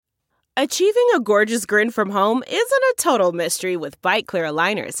Achieving a gorgeous grin from home isn't a total mystery with Byte Clear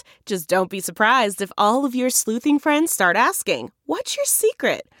aligners. Just don't be surprised if all of your sleuthing friends start asking, "What's your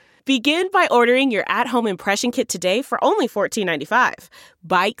secret?" Begin by ordering your at-home impression kit today for only $14.95.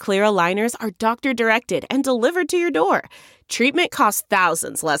 Byte Clear aligners are doctor-directed and delivered to your door. Treatment costs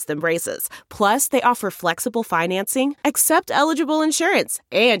thousands less than braces. Plus, they offer flexible financing, accept eligible insurance,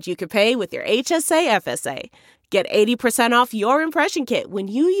 and you can pay with your HSA FSA. Get 80% off your impression kit when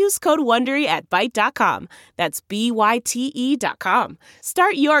you use code WONDERY at Byte.com. That's BYTE.com.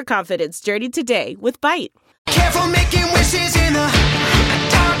 Start your confidence journey today with Byte. Careful making wishes in the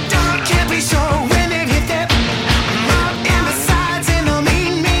dark, dark. Can't be sure when they hit that mark. And besides, in the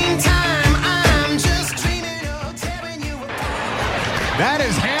meantime, I'm just dreaming of tearing you apart. That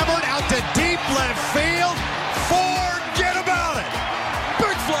is hammered out to deep left field. Forget about it.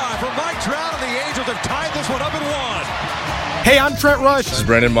 Big fly from Mike Trout, and the Angels have tied this one up at 1. Hey, I'm Trent Rush. This is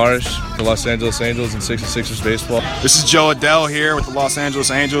Brendan Marsh, the Los Angeles Angels and 66ers baseball. This is Joe Adell here with the Los Angeles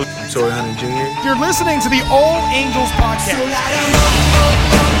Angels. I'm Torrey Hunter Jr. You're listening to the All Angels podcast.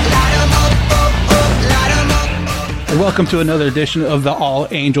 Welcome to another edition of the All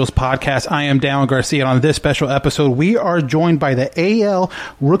Angels podcast. I am Dallin Garcia, and on this special episode, we are joined by the AL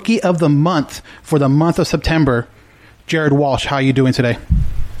Rookie of the Month for the month of September, Jared Walsh. How are you doing today?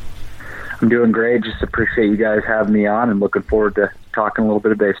 I'm doing great. Just appreciate you guys having me on and looking forward to talking a little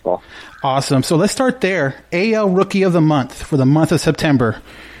bit of baseball. Awesome. So let's start there. AL Rookie of the Month for the month of September.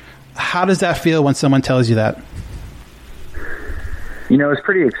 How does that feel when someone tells you that? You know, it's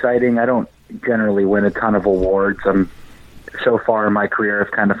pretty exciting. I don't generally win a ton of awards. So far in my career, I've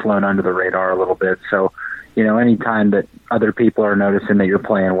kind of flown under the radar a little bit. So, you know, anytime that other people are noticing that you're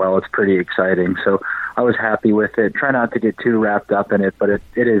playing well, it's pretty exciting. So I was happy with it. Try not to get too wrapped up in it, but it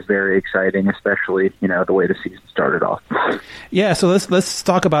is very exciting, especially, you know, the way the season started off. Yeah, so let's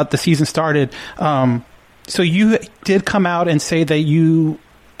talk about the season started. So you did come out and say that you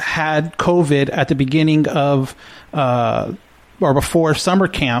had COVID at the beginning of or before summer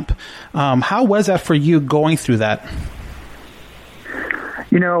camp. How was that for you going through that?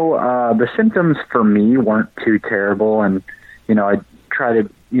 You know, the symptoms for me weren't too terrible, and, you know, I try to,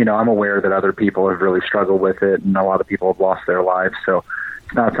 you know, I'm aware that other people have really struggled with it, and a lot of people have lost their lives, so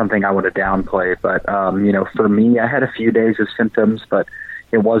it's not something I want to downplay. But, you know, for me, I had a few days of symptoms, but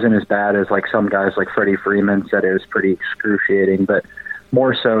it wasn't as bad as, like, some guys like Freddie Freeman said it was pretty excruciating, but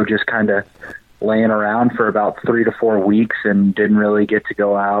more so just kind of laying around for about 3 to 4 weeks and didn't really get to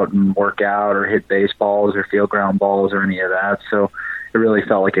go out and work out or hit baseballs or field ground balls or any of that. So it really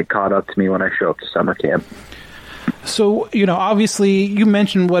felt like it caught up to me when I showed up to summer camp. So, you know, obviously you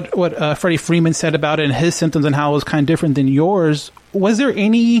mentioned what Freddie Freeman said about it and his symptoms and how it was kind of different than yours. Was there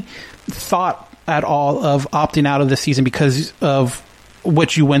any thought at all of opting out of the season because of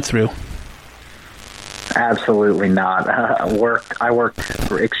what you went through? Absolutely not. I worked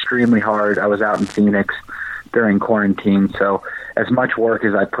extremely hard. I was out in Phoenix during quarantine, so as much work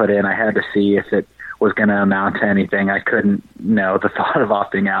as I put in, I had to see if it was going to amount to anything. I couldn't, the thought of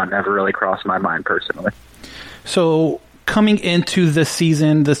opting out never really crossed my mind personally. So coming into this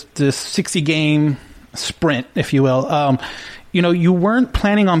season, this 60-game sprint, if you will, you know, you weren't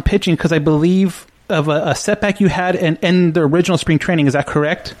planning on pitching because I believe of a setback you had in the original spring training. Is that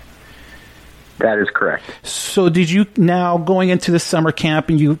correct? That is correct. So did you, now going into the summer camp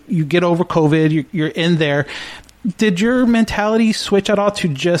and you get over COVID, you're in there, did your mentality switch at all to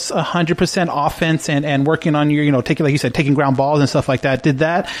just 100% offense and working on your, you know, taking, like you said, taking ground balls and stuff like that? Did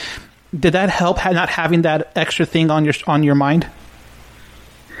that help, not having that extra thing on your mind?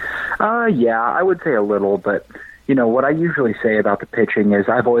 Yeah, I would say a little, but you know, what I usually say about the pitching is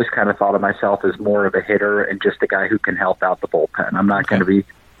I've always kind of thought of myself as more of a hitter and just a guy who can help out the bullpen. I'm not going to be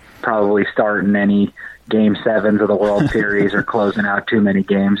probably starting any Game 7s of the World Series or closing out too many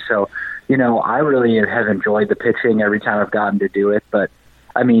games. So, you know, I really have enjoyed the pitching every time I've gotten to do it. But,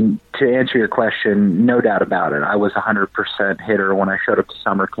 I mean, to answer your question, no doubt about it. I was 100% hitter when I showed up to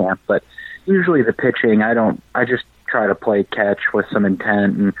summer camp. But usually the pitching, I just try to play catch with some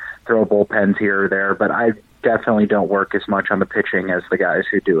intent and throw bullpens here or there. But I definitely don't work as much on the pitching as the guys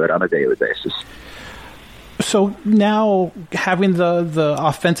who do it on a daily basis. So now, having the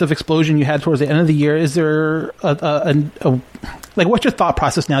offensive explosion you had towards the end of the year, is there like, what's your thought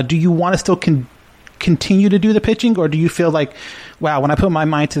process now? Do you want to still continue to do the pitching, or do you feel like, wow, when I put my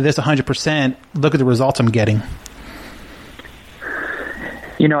mind to this 100%, look at the results I'm getting?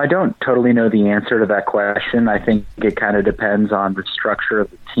 You know, I don't totally know the answer to that question. I think it kind of depends on the structure of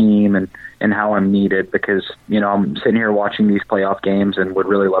the team and how I'm needed, because, you know, I'm sitting here watching these playoff games and would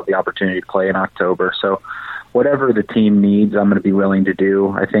really love the opportunity to play in October. So whatever the team needs, I'm going to be willing to do.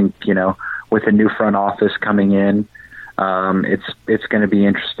 I think, with a new front office coming in, it's going to be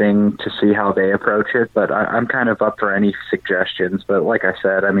interesting to see how they approach it, but I'm kind of up for any suggestions. But like I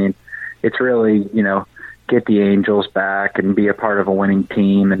said, I mean, it's really, get the Angels back and be a part of a winning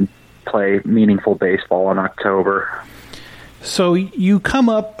team and play meaningful baseball in October. So you come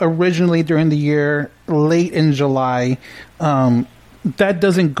up originally during the year, late in July. That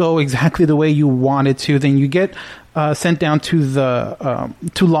doesn't go exactly the way you wanted to. Then you get sent down to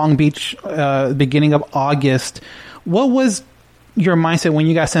to Long Beach beginning of August. What was your mindset when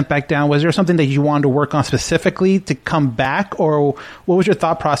you got sent back down? Was there something that you wanted to work on specifically to come back, or what was your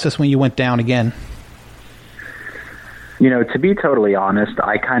thought process when you went down again? To be totally honest,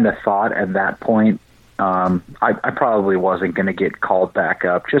 I kind of thought at that point I probably wasn't going to get called back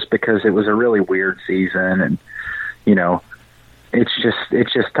up just because it was a really weird season, and it's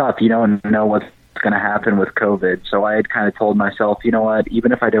just tough. You don't know what's going to happen with COVID. So I had kind of told myself, you know what,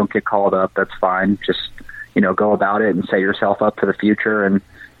 even if I don't get called up, that's fine. Just go about it and set yourself up for the future, and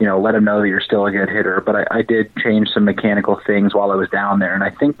let them know that you're still a good hitter. But I did change some mechanical things while I was down there, and I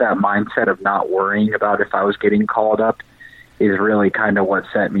think that mindset of not worrying about if I was getting called up is really kind of what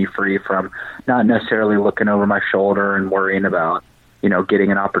set me free from not necessarily looking over my shoulder and worrying about,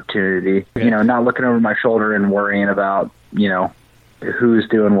 getting an opportunity, not looking over my shoulder and worrying about, who's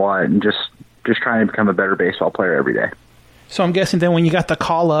doing what, and just trying to become a better baseball player every day. So I'm guessing then when you got the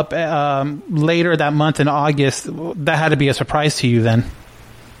call up later that month in August, that had to be a surprise to you then.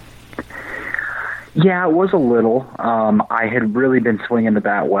 Yeah, it was a little. I had really been swinging the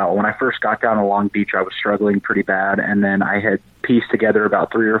bat well. When I first got down to Long Beach, I was struggling pretty bad, and then I had pieced together about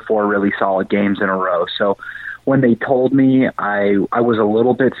 3 or 4 really solid games in a row. So when they told me, I was a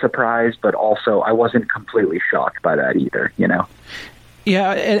little bit surprised, but also I wasn't completely shocked by that either,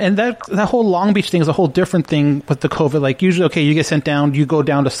 Yeah, and that whole Long Beach thing is a whole different thing with the COVID. Like usually, okay, you get sent down, you go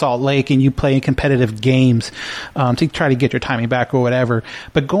down to Salt Lake and you play in competitive games to try to get your timing back or whatever.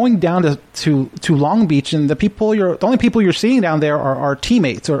 But going down to Long Beach, and the only people you're seeing down there are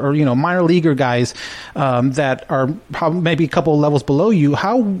teammates or minor leaguer guys that are probably maybe a couple of levels below you.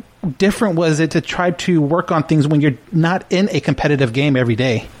 How different was it to try to work on things when you're not in a competitive game every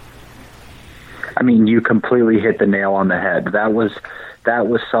day? I mean, you completely hit the nail on the head. That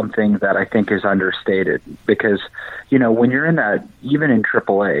was something that I think is understated because, when you're in that, even in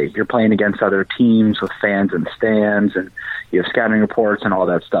AAA, you're playing against other teams with fans in stands and you have scouting reports and all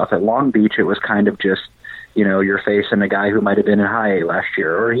that stuff. At Long Beach, it was kind of just, you're facing a guy who might have been in high A last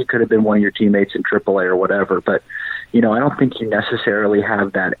year, or he could have been one of your teammates in AAA or whatever. But, I don't think you necessarily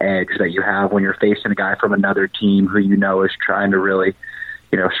have that edge that you have when you're facing a guy from another team who is trying to really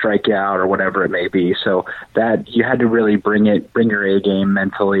strike you out or whatever it may be. So that you had to really bring your A game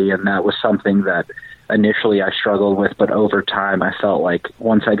mentally. And that was something that initially I struggled with, but over time I felt like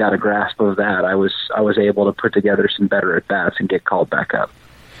once I got a grasp of that, I was able to put together some better at bats and get called back up.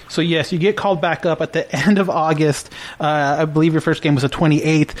 So yes, you get called back up at the end of August. I believe your first game was the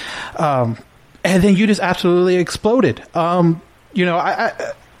 28th. And then you just absolutely exploded. Like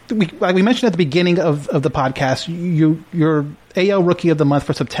we mentioned at the beginning of the podcast, you're AL Rookie of the Month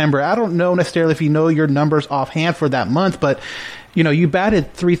for September. I don't know necessarily if you know your numbers offhand for that month, but you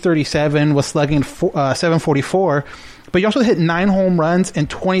batted .337, was slugging .744, but you also hit 9 home runs and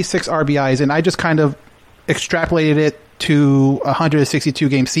 26 RBIs, and I just kind of extrapolated it to a 162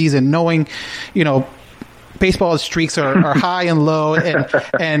 game season, knowing baseball streaks are high and low,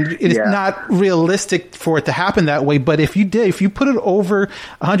 and it's not realistic for it to happen that way. But if you put it over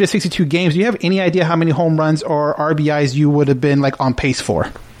 162 games, do you have any idea how many home runs or RBIs you would have been on pace for?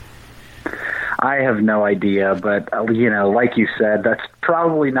 I have no idea, but like you said, that's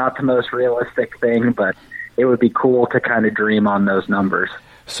probably not the most realistic thing, but it would be cool to kind of dream on those numbers.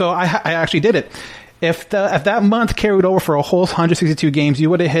 So I actually did it. If that month carried over for a whole 162 games,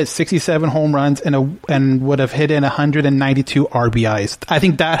 you would have hit 67 home runs and would have hit in 192 RBIs. I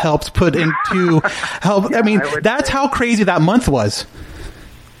think that helps put into help. I mean, that's how crazy that month was.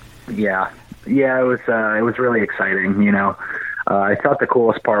 Yeah, it was really exciting. I thought the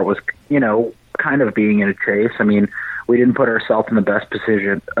coolest part was kind of being in a chase. I mean, we didn't put ourselves in the best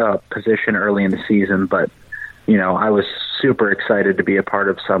position early in the season, but I was super excited to be a part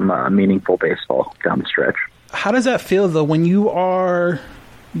of some meaningful baseball down the stretch. How does that feel, though, when you are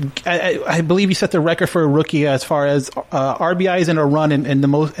I believe you set the record for a rookie as far as RBIs in a run and the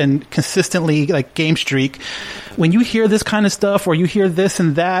most and consistently game streak. When you hear this kind of stuff, or you hear this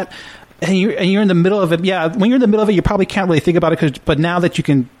and that, and you're in the middle of it, when you're in the middle of it, you probably can't really think about it. But now that you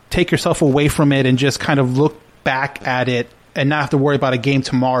can take yourself away from it and just kind of look back at it and not have to worry about a game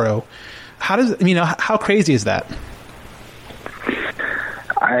tomorrow, How crazy is that?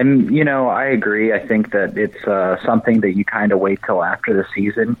 I agree. I think that it's something that you kind of wait till after the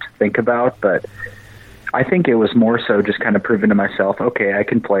season to think about, but I think it was more so just kind of proving to myself, okay, I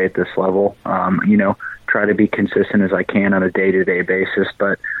can play at this level, try to be consistent as I can on a day-to-day basis,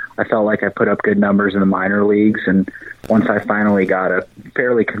 but I felt like I put up good numbers in the minor leagues, and once I finally got a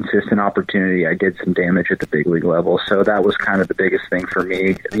fairly consistent opportunity, I did some damage at the big league level, so that was kind of the biggest thing for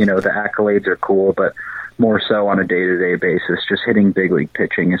me. The accolades are cool, but more so on a day-to-day basis, just hitting big league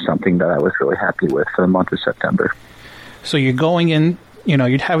pitching is something that I was really happy with for the month of September. So you're going in,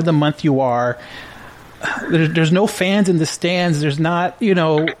 you'd have the month you are. There's no fans in the stands. There's not,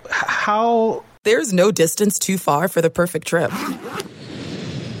 how... There's no distance too far for the perfect trip.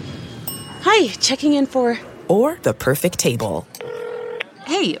 Hi, checking in for... Or the perfect table.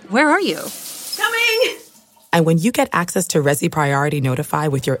 Hey, where are you? Coming! And when you get access to Resi Priority Notify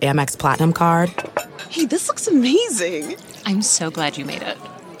with your Amex Platinum card... Hey, this looks amazing. I'm so glad you made it.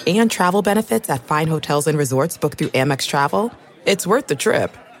 And travel benefits at fine hotels and resorts booked through Amex Travel, it's worth the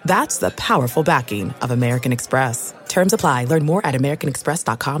trip. That's the powerful backing of American Express. Terms apply. Learn more at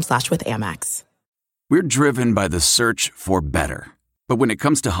americanexpress.com/withAmex. We're driven by the search for better. But when it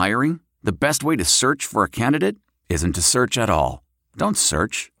comes to hiring, the best way to search for a candidate isn't to search at all. Don't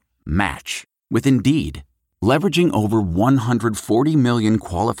search. Match. With Indeed. Leveraging over 140 million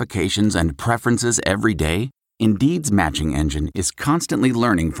qualifications and preferences every day, Indeed's matching engine is constantly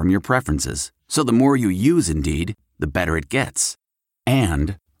learning from your preferences. So the more you use Indeed, the better it gets.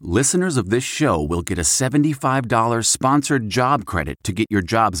 And listeners of this show will get a $75 sponsored job credit to get your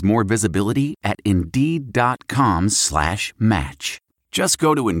jobs more visibility at Indeed.com/match. Just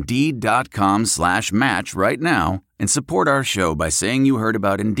go to Indeed.com/match right now and support our show by saying you heard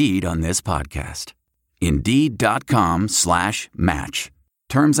about Indeed on this podcast. Indeed.com/match.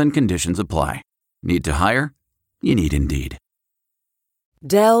 Terms and conditions apply. Need to hire? You need Indeed.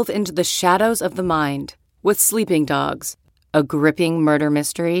 Delve into the shadows of the mind with Sleeping Dogs, a gripping murder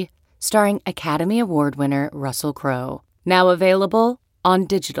mystery starring Academy Award winner Russell Crowe. Now available on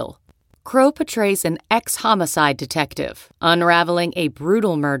digital. Crowe portrays an ex-homicide detective unraveling a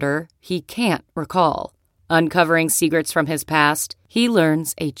brutal murder he can't recall. Uncovering secrets from his past, he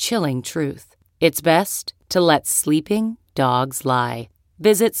learns a chilling truth. It's best to let sleeping dogs lie.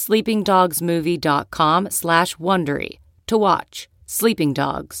 Visit sleepingdogsmovie.com/Wondery to watch Sleeping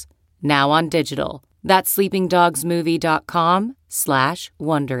Dogs, now on digital. That's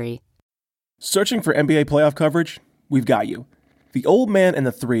sleepingdogsmovie.com/Wondery. Searching for NBA playoff coverage? We've got you. The Old Man and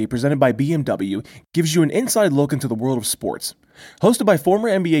the Three, presented by BMW, gives you an inside look into the world of sports. Hosted by former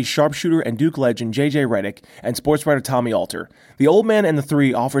NBA sharpshooter and Duke legend J.J. Redick and sports writer Tommy Alter, The Old Man and the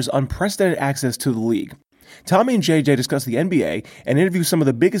Three offers unprecedented access to the league. Tommy and JJ discuss the NBA and interview some of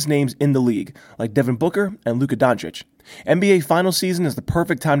the biggest names in the league, like Devin Booker and Luka Doncic. NBA final season is the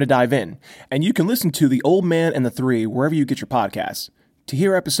perfect time to dive in, and you can listen to The Old Man and the Three wherever you get your podcasts. To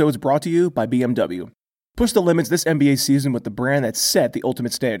hear episodes brought to you by BMW. Push the limits this NBA season with the brand that set the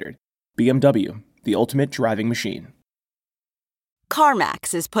ultimate standard. BMW, the ultimate driving machine.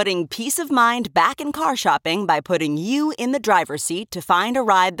 CarMax is putting peace of mind back in car shopping by putting you in the driver's seat to find a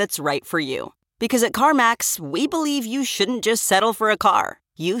ride that's right for you. Because at CarMax, we believe you shouldn't just settle for a car.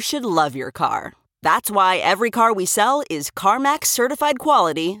 You should love your car. That's why every car we sell is CarMax certified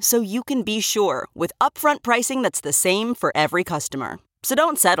quality, so you can be sure with upfront pricing that's the same for every customer. So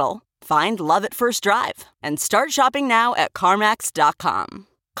don't settle. Find love at first drive and start shopping now at CarMax.com.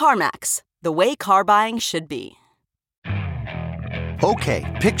 CarMax, the way car buying should be. Okay,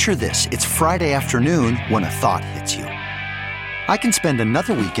 picture this. It's Friday afternoon when a thought hits you. I can spend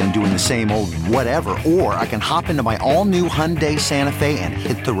another weekend doing the same old whatever, or I can hop into my all-new Hyundai Santa Fe and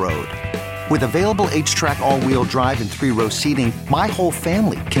hit the road. With available H-Track all-wheel drive and 3-row seating, my whole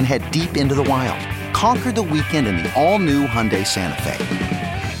family can head deep into the wild. Conquer the weekend in the all-new Hyundai Santa Fe.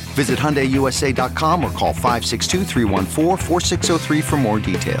 Visit HyundaiUSA.com or call 562-314-4603 for more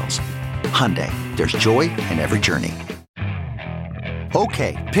details. Hyundai, there's joy in every journey.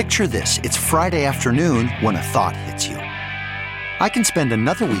 Okay, picture this. It's Friday afternoon when a thought hits you. I can spend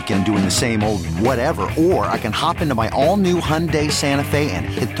another weekend doing the same old whatever, or I can hop into my all-new Hyundai Santa Fe and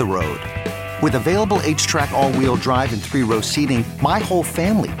hit the road. With available H-Track all-wheel drive and 3-row seating, my whole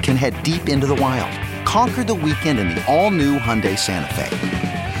family can head deep into the wild. Conquer the weekend in the all-new Hyundai Santa Fe.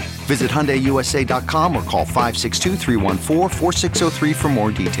 Visit HyundaiUSA.com or call 562-314-4603 for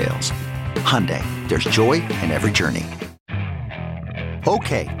more details. Hyundai, there's joy in every journey.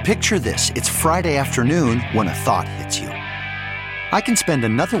 Okay, picture this. It's Friday afternoon when a thought hits you. I can spend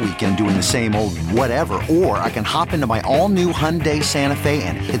another weekend doing the same old whatever, or I can hop into my all-new Hyundai Santa Fe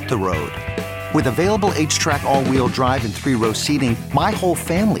and hit the road. With available H-Track all-wheel drive and 3-row seating, my whole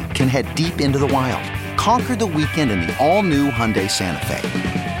family can head deep into the wild. Conquer the weekend in the all-new Hyundai Santa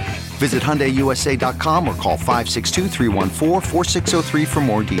Fe. Visit HyundaiUSA.com or call 562-314-4603 for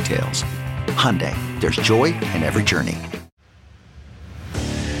more details. Hyundai, there's joy in every journey.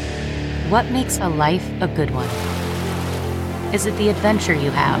 What makes a life a good one? Is it the adventure you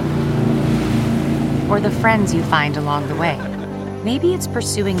have? Or the friends you find along the way? Maybe it's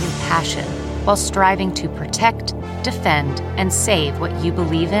pursuing your passion while striving to protect, defend, and save what you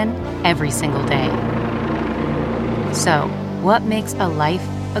believe in every single day. So, what makes a life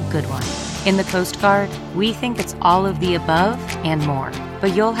a good one? In the Coast Guard, we think it's all of the above and more,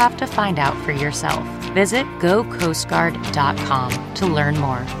 but you'll have to find out for yourself. Visit GoCoastGuard.com to learn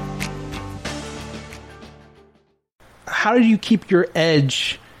more. How do you keep your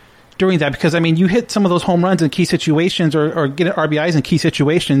edge during that? Because, I mean, you hit some of those home runs in key situations or get RBIs in key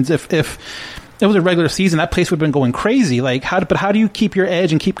situations. If it was a regular season, that place would have been going crazy. Like, how do you keep your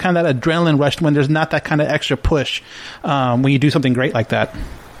edge and keep kind of that adrenaline rush when there's not that kind of extra push when you do something great like that?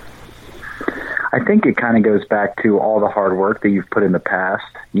 I think it kind of goes back to all the hard work that you've put in the past.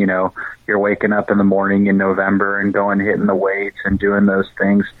 You know, you're waking up in the morning in November and going, hitting the weights and doing those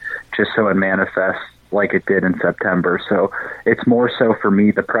things just so it manifests like it did in September. So it's more so for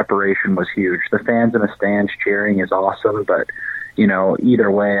me, the preparation was huge. The fans in the stands cheering is awesome, but you know,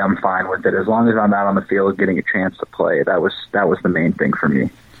 either way, I'm fine with it. As long as I'm out on the field getting a chance to play, that was the main thing for me.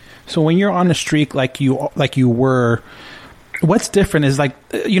 So when you're on the streak like you were, what's different is, like,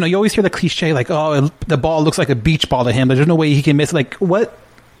 you know, you always hear the cliche, like, oh, the ball looks like a beach ball to him. There's no way he can miss. Like,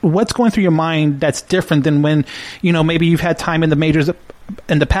 what's going through your mind that's different than when, you know, maybe you've had time in the majors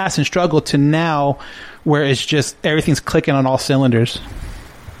in the past and struggled to now where it's just everything's clicking on all cylinders?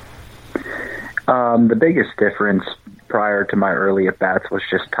 The biggest difference prior to my early at-bats was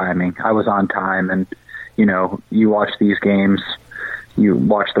just timing. I was on time, and, you know, you watch these games, you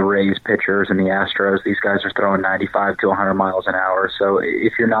watch the Rays pitchers and the Astros, these guys are throwing 95 to 100 miles an hour. So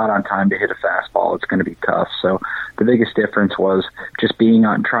if you're not on time to hit a fastball, it's going to be tough. So the biggest difference was just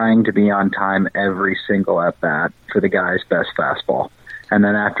trying to be on time every single at-bat for the guy's best fastball. And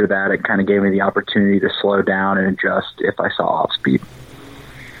then after that, it kind of gave me the opportunity to slow down and adjust if I saw off speed.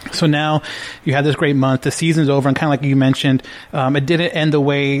 So now you had this great month. The season's over, and kind of like you mentioned, it didn't end the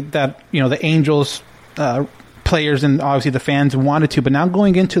way that, you know, the Angels players and obviously the fans wanted to. But now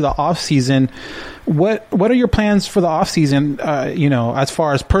going into the off season, what are your plans for the off season? You know, as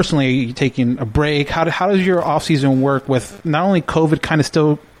far as personally taking a break, how does your off season work with not only COVID kind of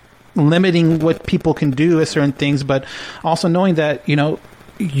still limiting what people can do with certain things, but also knowing that, you know,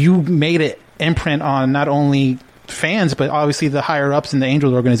 you made an imprint on not only fans, but obviously the higher ups in the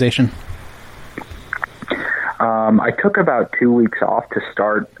Angels organization? I took about 2 weeks off to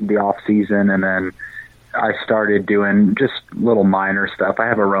start the off season, and then I started doing just little minor stuff. I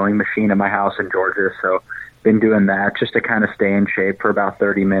have a rowing machine in my house in Georgia, so been doing that just to kind of stay in shape for about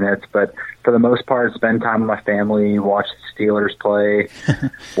 30 minutes. But for the most part, spend time with my family, watch the Steelers play,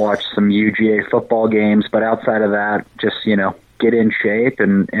 watch some UGA football games. But outside of that, just, you know, get in shape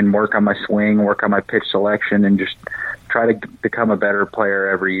and work on my swing, work on my pitch selection, and just try to become a better player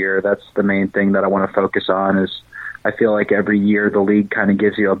every year. That's the main thing that I want to focus on. Is I feel like every year the league kind of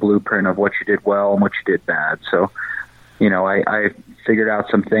gives you a blueprint of what you did well and what you did bad. So, you know, I figured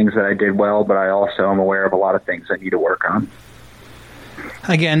out some things that I did well, but I also am aware of a lot of things I need to work on.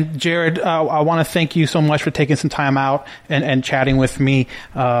 Again, Jared, I want to thank you so much for taking some time out and chatting with me.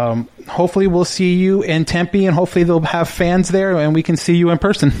 Hopefully we'll see you in Tempe, and hopefully they'll have fans there and we can see you in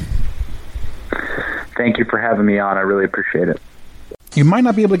person. Thank you for having me on. I really appreciate it. You might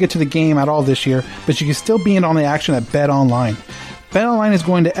not be able to get to the game at all this year, but you can still be in on the action at BetOnline. BetOnline is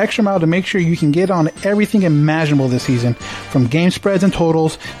going the extra mile to make sure you can get on everything imaginable this season, from game spreads and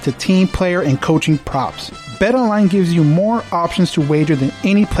totals to team, player, and coaching props. BetOnline gives you more options to wager than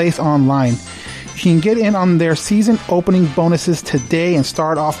any place online. You can get in on their season opening bonuses today and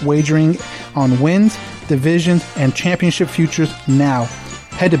start off wagering on wins, divisions, and championship futures now.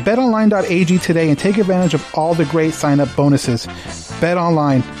 Head to betonline.ag today and take advantage of all the great sign-up bonuses.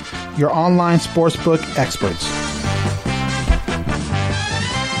 BetOnline, your online sportsbook experts.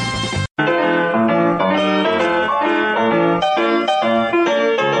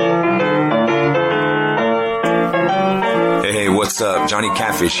 What's up? Johnny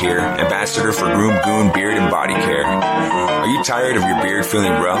Catfish here, ambassador for Groom Goon Beard and Body Care. Are you tired of your beard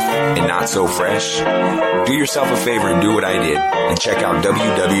feeling rough and not so fresh? Do yourself a favor and do what I did and check out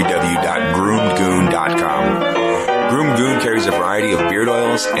www.groomgoon.com. Groom Groom Goon carries a variety of beard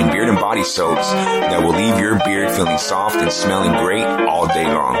oils and beard and body soaps that will leave your beard feeling soft and smelling great all day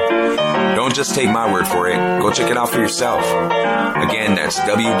long. Don't just take my word for it. Go check it out for yourself. Again, that's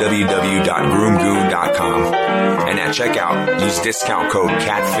www.groomgoon.com. And at checkout, use discount code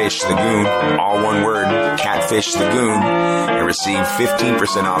CATFISHTheGoon, all one word, CATFISHTheGoon, and receive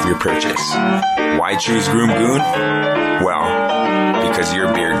 15% off your purchase. Why choose Groom Goon? Well, because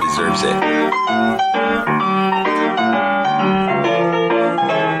your beard deserves it.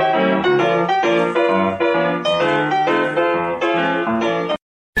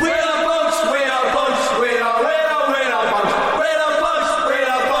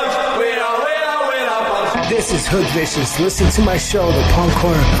 This is Hood Vicious. Listen to my show, The Punk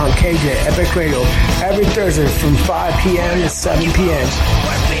Corner, on KJ Epic Radio, every Thursday from 5 p.m. to 7 p.m.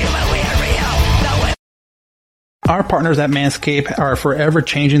 Our partners at Manscaped are forever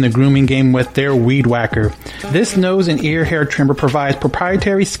changing the grooming game with their Weed Whacker. This nose and ear hair trimmer provides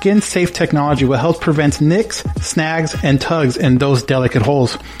proprietary skin-safe technology that helps prevent nicks, snags, and tugs in those delicate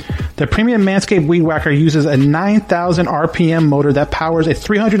holes. The premium Manscaped Weed Whacker uses a 9,000 RPM motor that powers a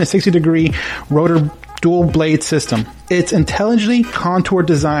 360-degree rotor dual blade system. Its intelligently contoured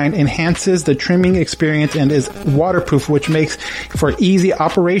design enhances the trimming experience and is waterproof, which makes for easy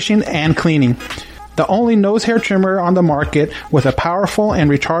operation and cleaning. The only nose hair trimmer on the market with a powerful and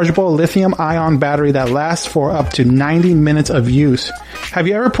rechargeable lithium-ion battery that lasts for up to 90 minutes of use. Have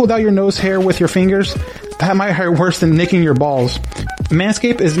you ever pulled out your nose hair with your fingers? That might hurt worse than nicking your balls.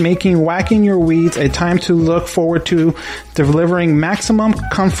 Manscaped is making whacking your weeds a time to look forward to, delivering maximum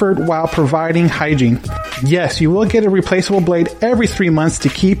comfort while providing hygiene. Yes, you will get a replaceable blade every 3 months to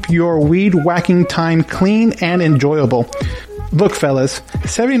keep your weed whacking time clean and enjoyable. Look, fellas,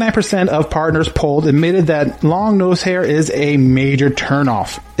 79% of partners polled admitted that long nose hair is a major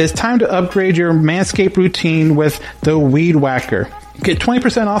turnoff. It's time to upgrade your Manscaped routine with the Weed Whacker. Get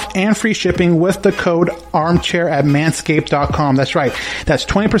 20% off and free shipping with the code armchair at manscaped.com. That's right. That's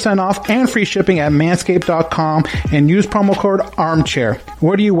 20% off and free shipping at manscaped.com and use promo code armchair.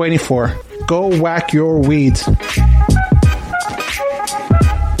 What are you waiting for? Go whack your weeds.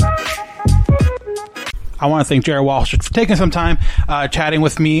 I want to thank Jared Walsh for taking some time chatting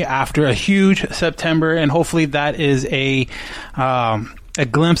with me after a huge September, and hopefully that is a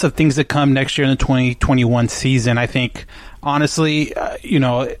glimpse of things to come next year in the 2021 season. I think, honestly,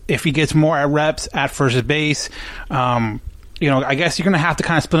 if he gets more at reps at first base, I guess you're going to have to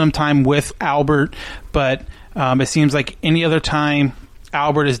kind of split him time with Albert, but it seems like any other time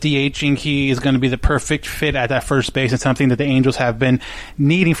Albert is DHing, he is going to be the perfect fit at that first base, and something that the Angels have been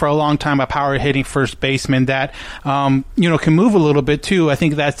needing for a long time, a power hitting first baseman that, can move a little bit too. I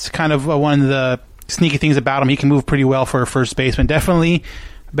think that's kind of one of the sneaky things about him. He can move pretty well for a first baseman. Definitely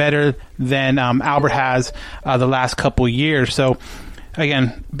better than Albert has the last couple years. So,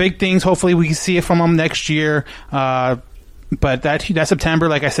 again, big things. Hopefully we can see it from him next year. But that September,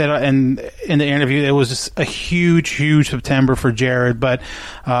 like I said in the interview, it was just a huge September for Jared. But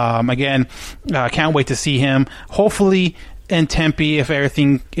again, can't wait to see him. Hopefully in Tempe, if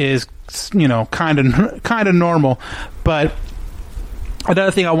everything is kind of normal. But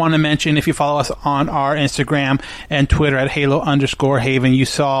another thing I want to mention, if you follow us on our Instagram and Twitter at Halo_Haven, you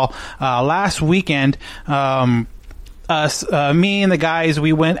saw last weekend. Me and the guys,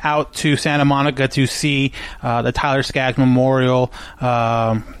 we went out to Santa Monica to see the Tyler Skaggs Memorial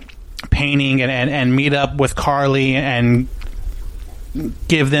painting and meet up with Carly and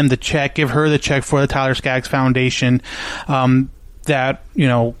give her the check for the Tyler Skaggs Foundation that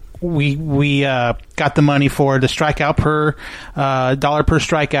we got the money for the strikeout per dollar per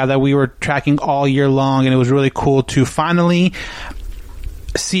strikeout that we were tracking all year long, and it was really cool to finally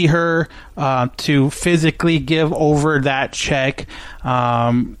see her to physically give over that check.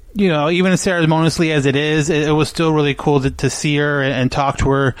 Even as ceremoniously as it is, it was still really cool to see her and talk to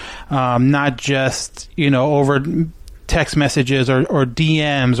her, not just over text messages or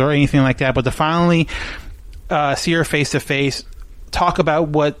DMs or anything like that, but to finally see her face to face, talk about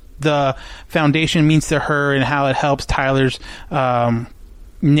what the foundation means to her and how it helps Tyler's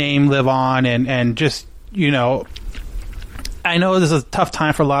name live on, and just I know this is a tough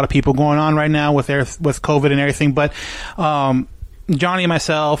time for a lot of people going on right now with COVID and everything, but Johnny and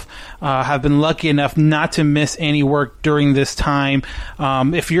myself have been lucky enough not to miss any work during this time.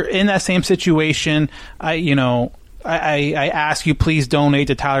 If you're in that same situation, I ask you, please donate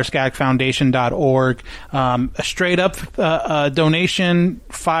to TylerSkaggsFoundation.org. A straight up donation,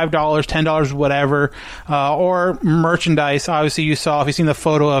 $5, $10, whatever, or merchandise. Obviously, if you've seen the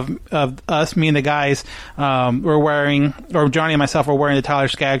photo of us, me and the guys, we're wearing, or Johnny and myself are wearing the Tyler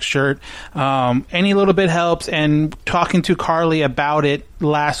Skaggs shirt. Any little bit helps. And talking to Carly about it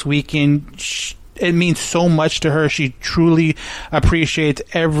last weekend, it means so much to her. She truly appreciates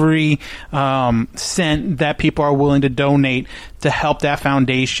every cent that people are willing to donate to help that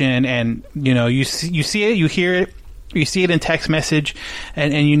foundation. And you see it, you hear it, you see it in text message,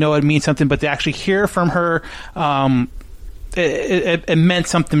 and it means something. But to actually hear from her, it meant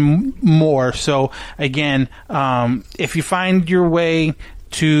something more. So again, if you find your way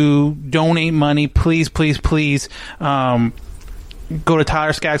to donate money, please go to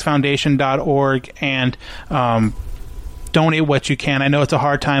TylerSkaggsFoundation.org and donate what you can. I know it's a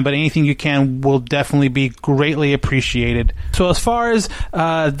hard time, but anything you can will definitely be greatly appreciated. So as far as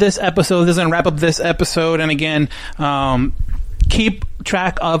this episode, this is going to wrap up this episode. And again, keep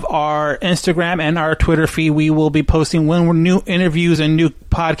track of our Instagram and our Twitter feed. We will be posting when new interviews and new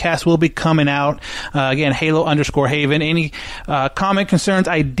podcasts will be coming out. Again, Halo_Haven. Any comment, concerns,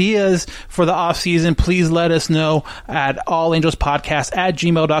 ideas for the off season, please let us know at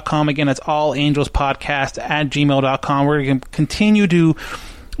allangelspodcast@gmail.com. Again, it's allangelspodcast@gmail.com. We're going to continue to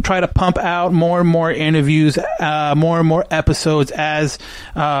try to pump out more and more interviews, more and more episodes as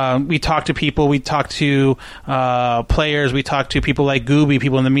we talk to people. We talk to players. We talk to people like Gooby,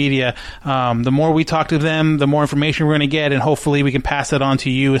 people in the media. The more we talk to them, the more information we're going to get, and hopefully we can pass it on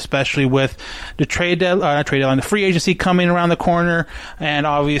to you, especially with the the free agency coming around the corner, and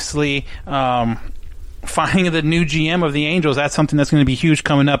obviously finding the new GM of the Angels. That's something that's going to be huge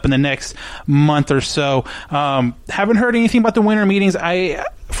coming up in the next month or so. Haven't heard anything about the winter meetings.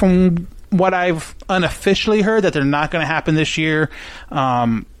 From what I've unofficially heard, that they're not going to happen this year.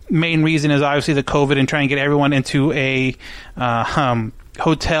 Main reason is obviously the COVID, and trying to get everyone into a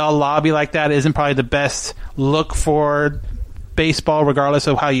hotel lobby like that isn't probably the best look for baseball, regardless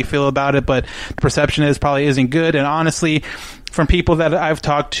of how you feel about it. But the perception is probably isn't good. And honestly, from people that I've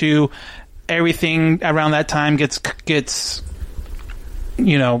talked to, everything around that time gets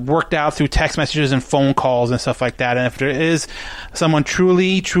worked out through text messages and phone calls and stuff like that. And if there is someone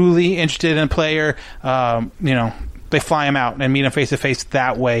truly interested in a player, they fly him out and meet him face to face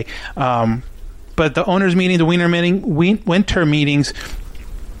that way. But the owners' meeting, the winter meetings,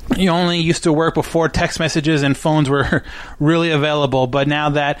 you only used to work before text messages and phones were really available. But now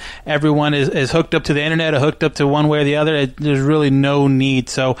that everyone is hooked up to the internet or hooked up to one way or the other, there's really no need.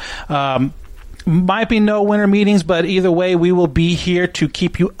 So, might be no winter meetings, but either way, we will be here to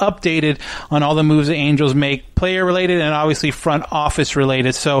keep you updated on all the moves the Angels make, player related and obviously front office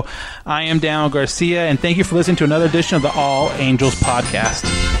related. So I am Daniel Garcia, and thank you for listening to another edition of the All Angels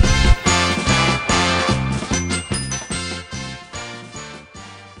Podcast.